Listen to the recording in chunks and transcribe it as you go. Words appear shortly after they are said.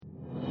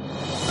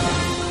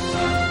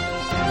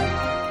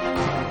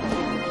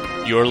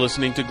You're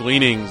listening to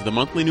Gleanings, the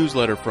monthly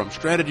newsletter from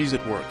Strategies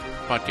at Work,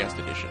 podcast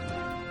edition,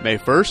 May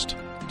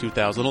 1st,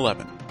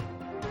 2011.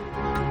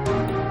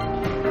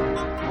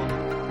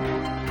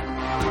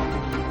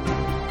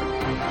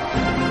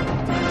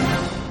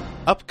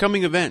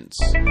 Upcoming events.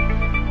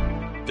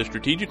 The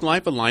Strategic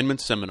Life Alignment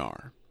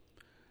Seminar.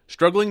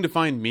 Struggling to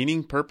find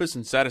meaning, purpose,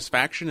 and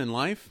satisfaction in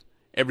life?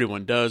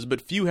 Everyone does, but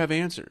few have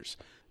answers.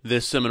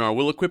 This seminar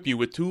will equip you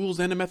with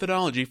tools and a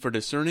methodology for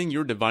discerning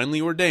your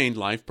divinely ordained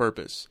life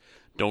purpose.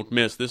 Don't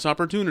miss this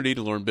opportunity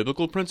to learn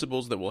biblical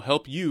principles that will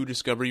help you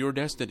discover your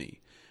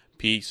destiny.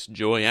 Peace,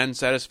 joy, and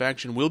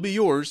satisfaction will be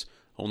yours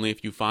only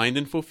if you find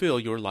and fulfill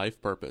your life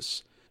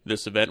purpose.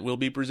 This event will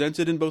be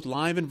presented in both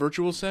live and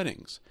virtual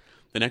settings.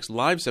 The next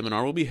live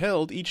seminar will be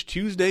held each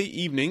Tuesday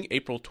evening,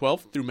 April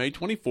 12th through May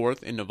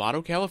 24th in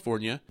Novato,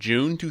 California,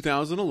 June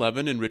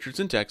 2011 in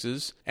Richardson,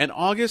 Texas, and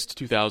August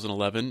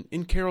 2011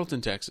 in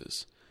Carrollton,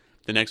 Texas.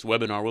 The next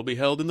webinar will be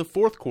held in the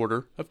fourth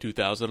quarter of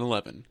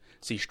 2011.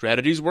 See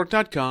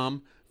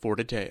strategieswork.com for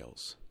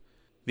details.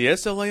 The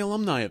SLA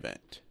Alumni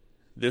Event.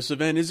 This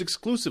event is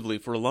exclusively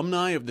for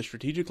alumni of the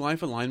Strategic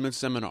Life Alignment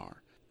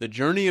Seminar. The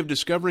journey of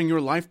discovering your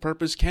life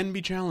purpose can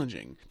be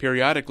challenging.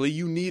 Periodically,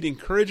 you need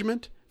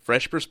encouragement,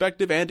 fresh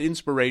perspective, and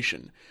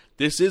inspiration.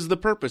 This is the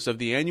purpose of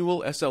the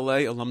annual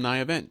SLA Alumni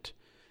Event.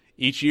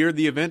 Each year,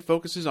 the event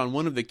focuses on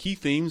one of the key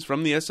themes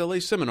from the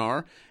SLA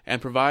seminar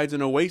and provides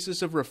an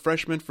oasis of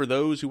refreshment for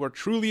those who are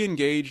truly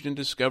engaged in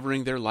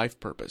discovering their life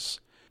purpose.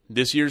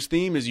 This year's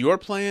theme is Your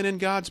Plan and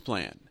God's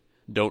Plan.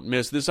 Don't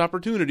miss this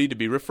opportunity to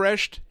be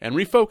refreshed and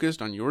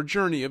refocused on your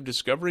journey of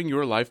discovering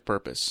your life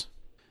purpose.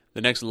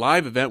 The next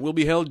live event will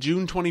be held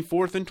June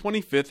 24th and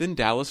 25th in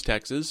Dallas,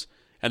 Texas,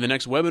 and the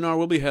next webinar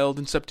will be held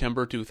in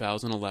September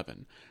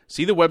 2011.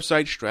 See the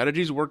website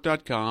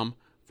strategieswork.com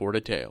for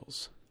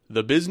details.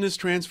 The Business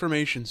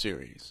Transformation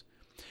Series.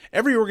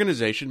 Every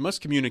organization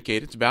must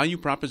communicate its value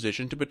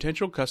proposition to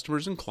potential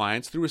customers and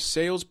clients through a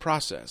sales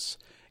process.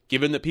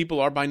 Given that people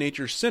are by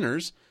nature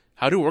sinners,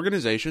 how do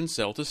organizations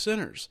sell to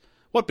sinners?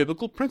 What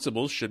biblical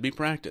principles should be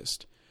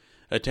practiced?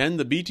 Attend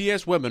the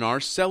BTS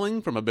webinar,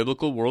 Selling from a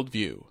Biblical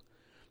Worldview.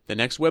 The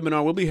next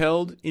webinar will be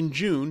held in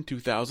June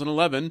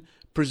 2011,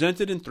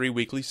 presented in 3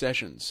 weekly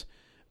sessions.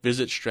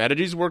 Visit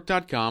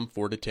strategieswork.com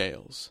for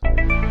details.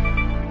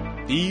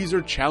 These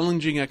are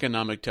challenging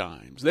economic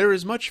times. There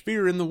is much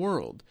fear in the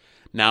world.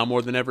 Now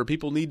more than ever,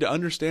 people need to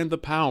understand the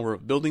power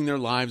of building their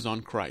lives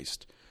on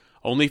Christ.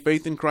 Only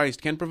faith in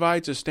Christ can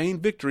provide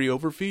sustained victory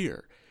over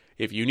fear.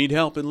 If you need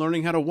help in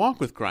learning how to walk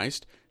with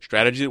Christ,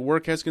 Strategies at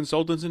Work has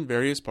consultants in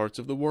various parts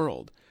of the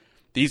world.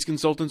 These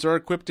consultants are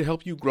equipped to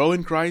help you grow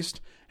in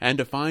Christ and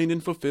to find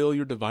and fulfill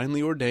your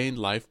divinely ordained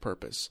life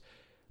purpose.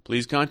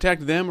 Please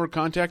contact them or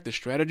contact the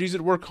Strategies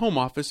at Work home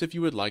office if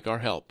you would like our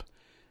help.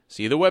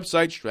 See the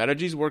website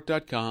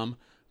strategieswork.com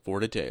for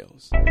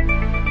details.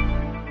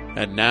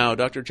 And now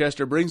Dr.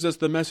 Chester brings us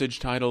the message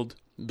titled,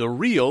 The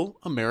Real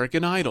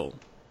American Idol.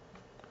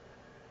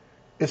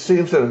 It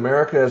seems that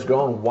America has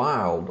gone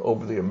wild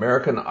over the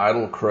American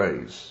Idol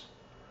craze.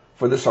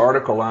 For this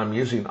article, I'm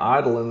using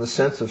idol in the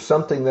sense of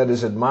something that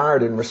is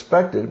admired and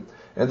respected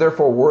and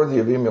therefore worthy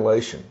of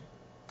emulation.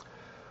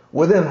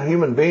 Within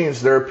human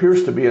beings, there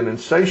appears to be an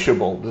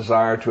insatiable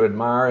desire to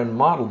admire and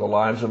model the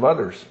lives of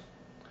others.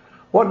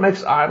 What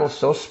makes idols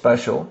so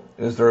special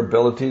is their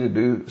ability to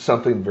do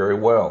something very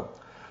well,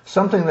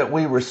 something that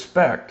we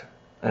respect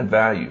and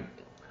value.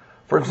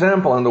 For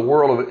example, in the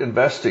world of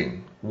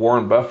investing,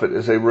 Warren Buffett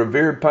is a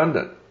revered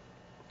pundit.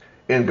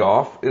 In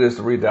golf, it is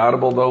the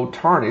redoubtable though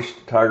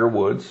tarnished Tiger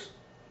Woods.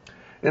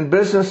 In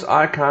business,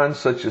 icons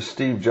such as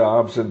Steve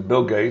Jobs and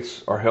Bill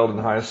Gates are held in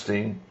high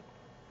esteem.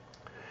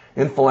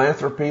 In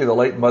philanthropy, the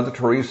late Mother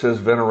Teresa is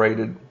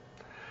venerated.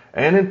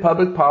 And in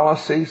public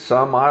policy,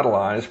 some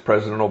idolize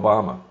President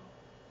Obama.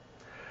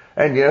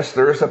 And yes,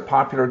 there is a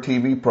popular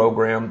TV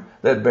program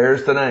that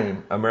bears the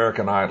name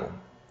American Idol.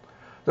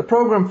 The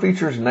program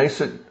features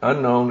nascent,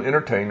 unknown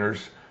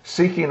entertainers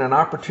seeking an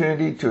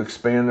opportunity to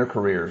expand their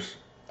careers.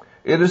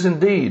 It is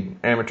indeed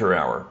amateur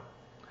hour.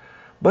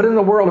 But in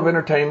the world of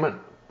entertainment,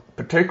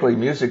 particularly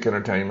music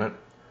entertainment,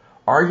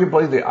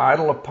 arguably the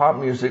idol of pop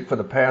music for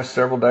the past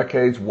several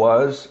decades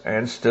was,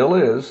 and still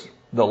is,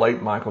 the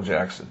late Michael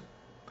Jackson.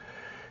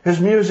 His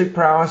music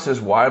prowess is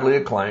widely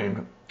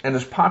acclaimed, and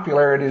his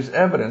popularity is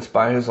evidenced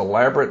by his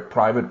elaborate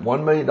private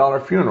 $1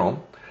 million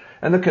funeral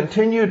and the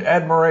continued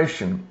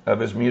admiration of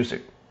his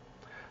music.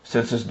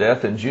 Since his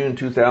death in June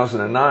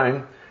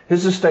 2009,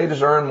 his estate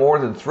has earned more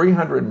than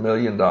 $300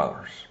 million.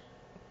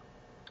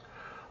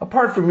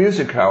 Apart from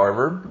music,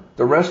 however,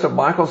 the rest of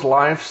Michael's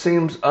life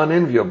seems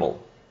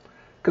unenviable.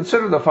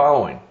 Consider the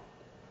following.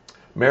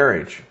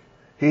 Marriage.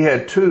 He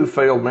had 2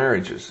 failed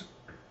marriages.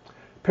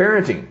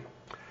 Parenting.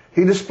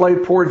 He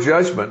displayed poor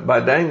judgment by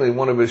dangling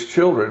one of his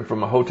children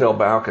from a hotel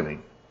balcony.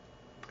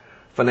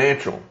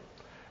 Financial.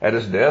 At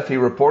his death, he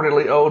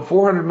reportedly owed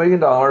 $400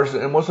 million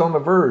and was on the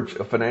verge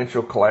of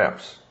financial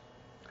collapse.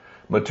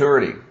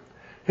 Maturity.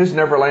 His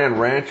Neverland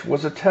Ranch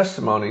was a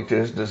testimony to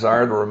his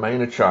desire to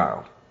remain a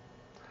child.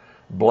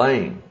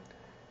 Blame.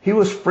 He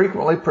was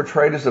frequently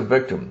portrayed as a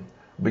victim,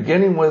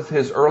 beginning with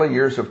his early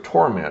years of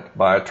torment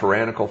by a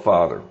tyrannical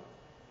father.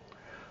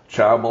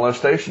 Child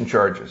molestation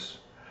charges.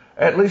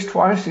 At least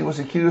twice he was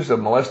accused of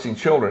molesting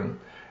children,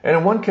 and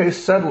in one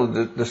case settled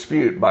the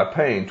dispute by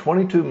paying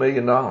 $22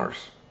 million.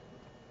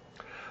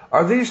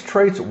 Are these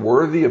traits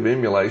worthy of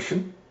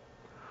emulation?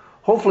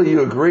 Hopefully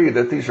you agree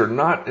that these are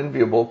not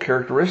enviable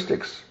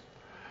characteristics.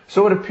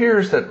 So it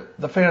appears that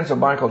the fans of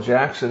Michael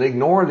Jackson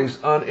ignore these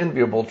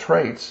unenviable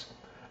traits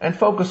and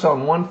focus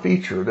on one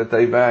feature that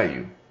they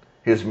value,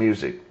 his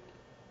music.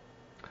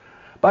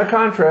 By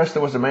contrast,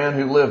 there was a man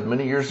who lived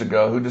many years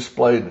ago who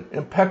displayed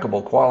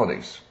impeccable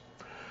qualities.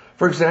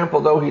 For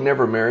example, though he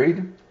never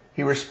married,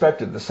 he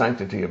respected the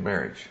sanctity of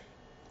marriage.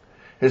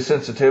 His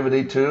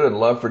sensitivity to and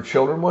love for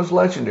children was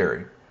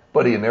legendary,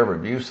 but he never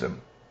abused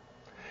them.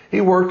 He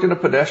worked in a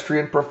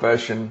pedestrian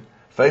profession,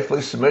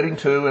 faithfully submitting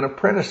to and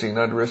apprenticing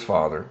under his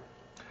father.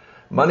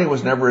 Money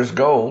was never his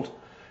goal.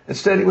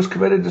 Instead, he was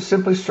committed to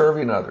simply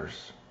serving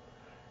others.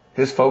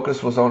 His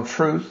focus was on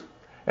truth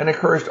and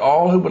encouraged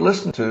all who would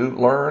listen to,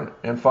 learn,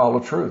 and follow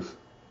truth.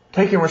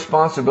 Taking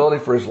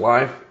responsibility for his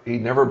life, he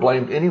never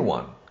blamed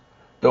anyone,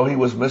 though he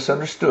was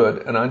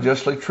misunderstood and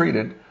unjustly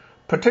treated,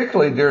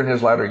 particularly during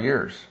his latter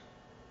years.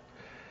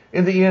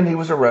 In the end, he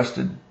was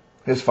arrested.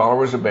 His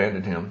followers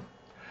abandoned him.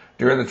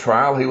 During the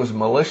trial, he was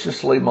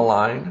maliciously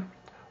maligned,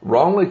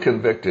 wrongly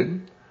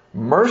convicted,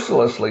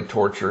 mercilessly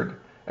tortured,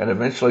 and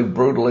eventually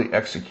brutally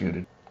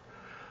executed.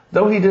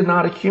 Though he did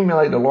not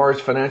accumulate a large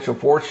financial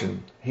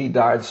fortune, he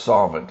died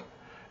solvent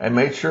and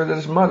made sure that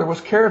his mother was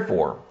cared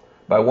for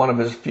by one of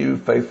his few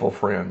faithful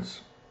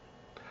friends.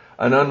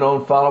 An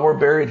unknown follower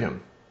buried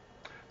him.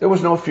 There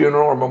was no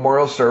funeral or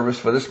memorial service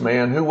for this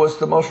man who was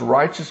the most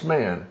righteous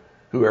man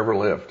who ever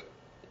lived.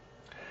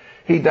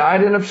 He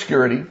died in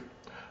obscurity,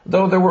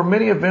 though there were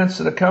many events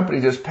that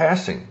accompanied his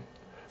passing,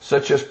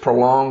 such as a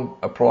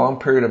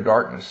prolonged period of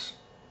darkness,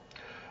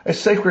 a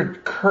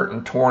sacred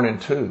curtain torn in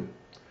two,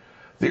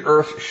 the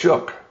earth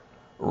shook,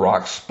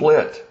 rocks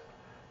split,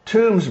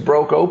 tombs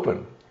broke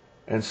open,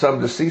 and some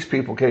deceased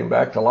people came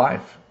back to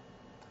life.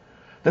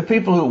 The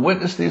people who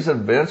witnessed these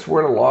events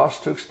were at a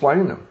loss to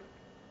explain them.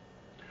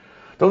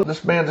 Though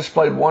this man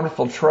displayed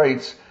wonderful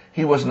traits,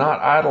 he was not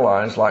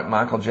idolized like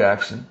Michael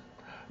Jackson,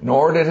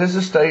 nor did his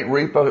estate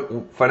reap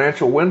a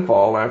financial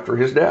windfall after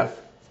his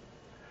death.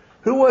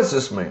 Who was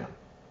this man?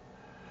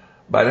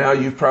 By now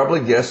you've probably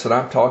guessed that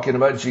I'm talking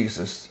about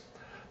Jesus,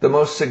 the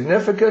most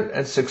significant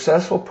and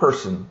successful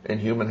person in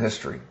human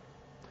history.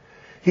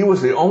 He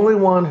was the only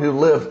one who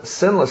lived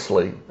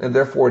sinlessly and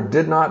therefore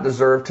did not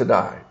deserve to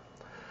die.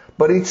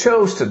 But he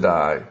chose to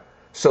die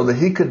so that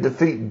he could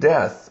defeat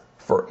death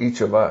for each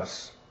of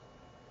us.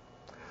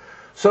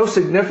 So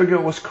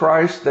significant was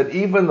Christ that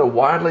even the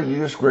widely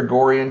used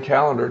Gregorian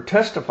calendar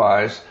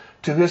testifies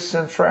to his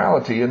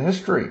centrality in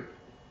history.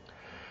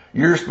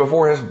 Years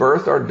before his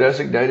birth are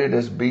designated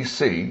as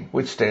BC,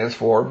 which stands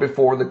for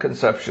before the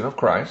conception of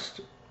Christ.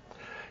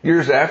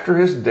 Years after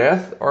his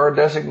death are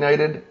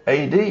designated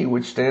AD,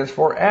 which stands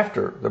for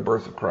after the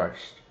birth of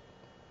Christ.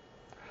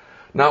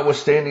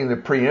 Notwithstanding the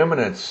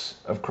preeminence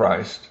of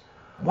Christ,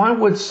 why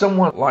would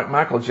someone like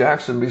Michael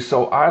Jackson be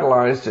so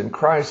idolized and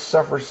Christ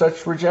suffer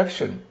such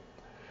rejection?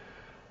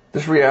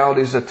 This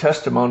reality is a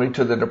testimony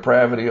to the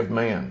depravity of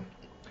man.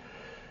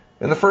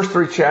 In the first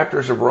 3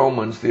 chapters of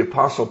Romans, the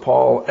Apostle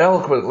Paul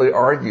eloquently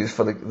argues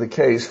for the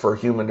case for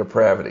human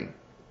depravity.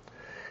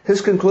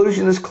 His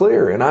conclusion is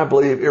clear and I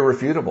believe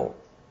irrefutable.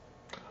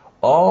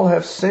 All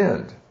have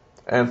sinned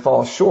and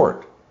fall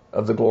short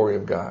of the glory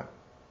of God.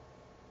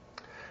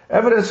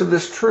 Evidence of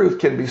this truth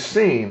can be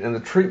seen in the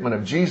treatment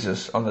of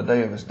Jesus on the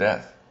day of his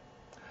death.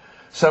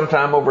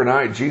 Sometime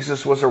overnight,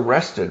 Jesus was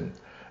arrested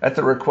at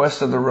the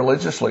request of the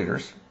religious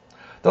leaders.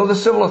 Though the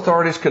civil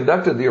authorities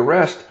conducted the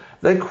arrest,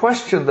 they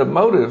questioned the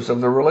motives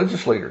of the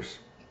religious leaders.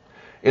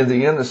 In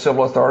the end, the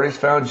civil authorities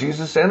found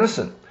Jesus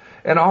innocent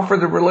and offered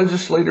the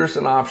religious leaders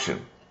an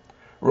option: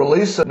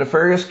 release a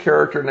nefarious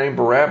character named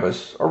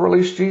Barabbas or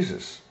release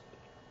Jesus.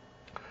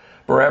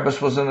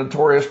 Barabbas was a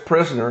notorious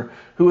prisoner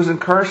who was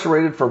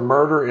incarcerated for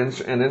murder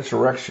and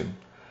insurrection.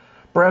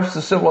 Perhaps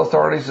the civil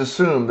authorities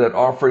assumed that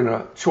offering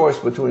a choice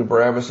between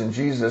Barabbas and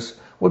Jesus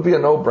would be a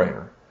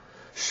no-brainer.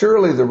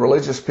 Surely the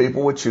religious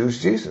people would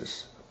choose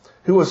Jesus,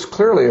 who was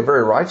clearly a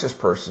very righteous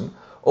person,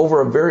 over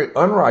a very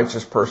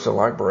unrighteous person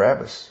like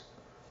Barabbas.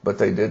 But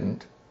they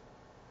didn't.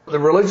 The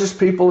religious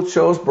people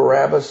chose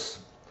Barabbas.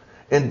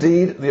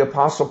 Indeed, the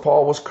Apostle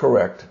Paul was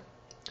correct.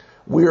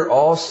 We are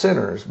all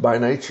sinners by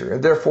nature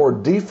and therefore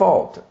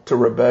default to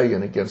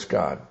rebellion against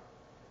God.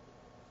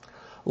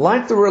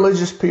 Like the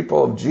religious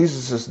people of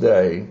Jesus'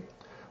 day,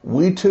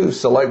 we too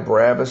select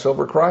Barabbas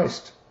over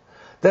Christ.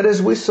 That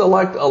is, we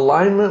select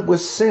alignment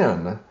with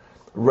sin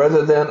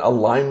rather than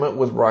alignment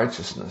with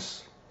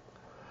righteousness.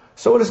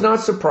 So it is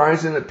not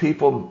surprising that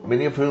people,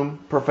 many of whom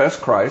profess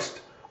Christ,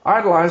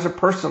 idolize a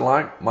person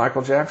like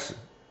Michael Jackson.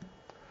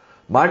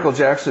 Michael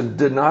Jackson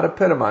did not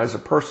epitomize a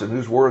person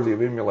who's worthy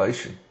of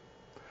emulation.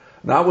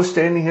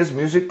 Notwithstanding his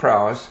music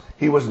prowess,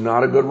 he was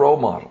not a good role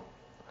model.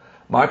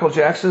 Michael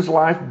Jackson's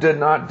life did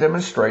not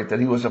demonstrate that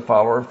he was a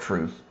follower of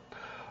truth,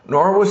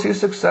 nor was he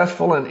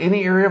successful in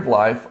any area of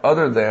life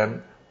other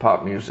than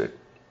pop music.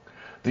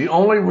 The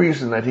only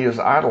reason that he is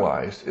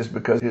idolized is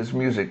because his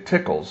music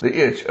tickles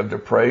the itch of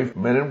depraved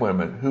men and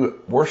women who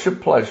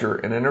worship pleasure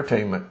and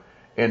entertainment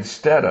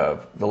instead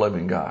of the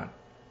living God.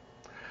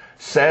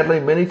 Sadly,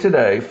 many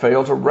today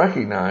fail to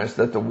recognize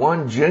that the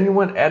one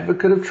genuine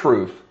advocate of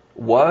truth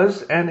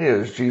was and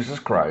is Jesus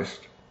Christ.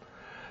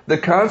 The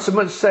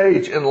consummate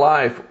sage in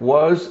life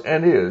was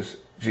and is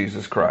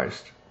Jesus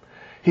Christ.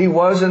 He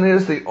was and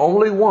is the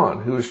only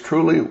one who is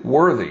truly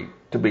worthy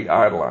to be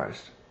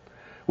idolized.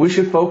 We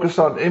should focus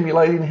on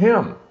emulating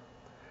him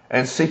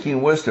and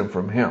seeking wisdom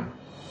from him.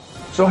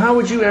 So how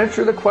would you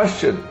answer the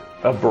question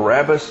of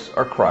Barabbas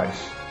or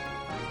Christ?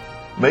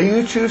 May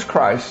you choose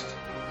Christ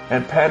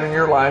and pattern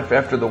your life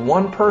after the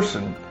one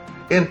person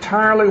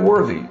entirely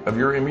worthy of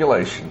your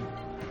emulation,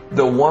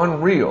 the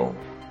one real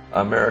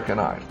American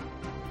Idol.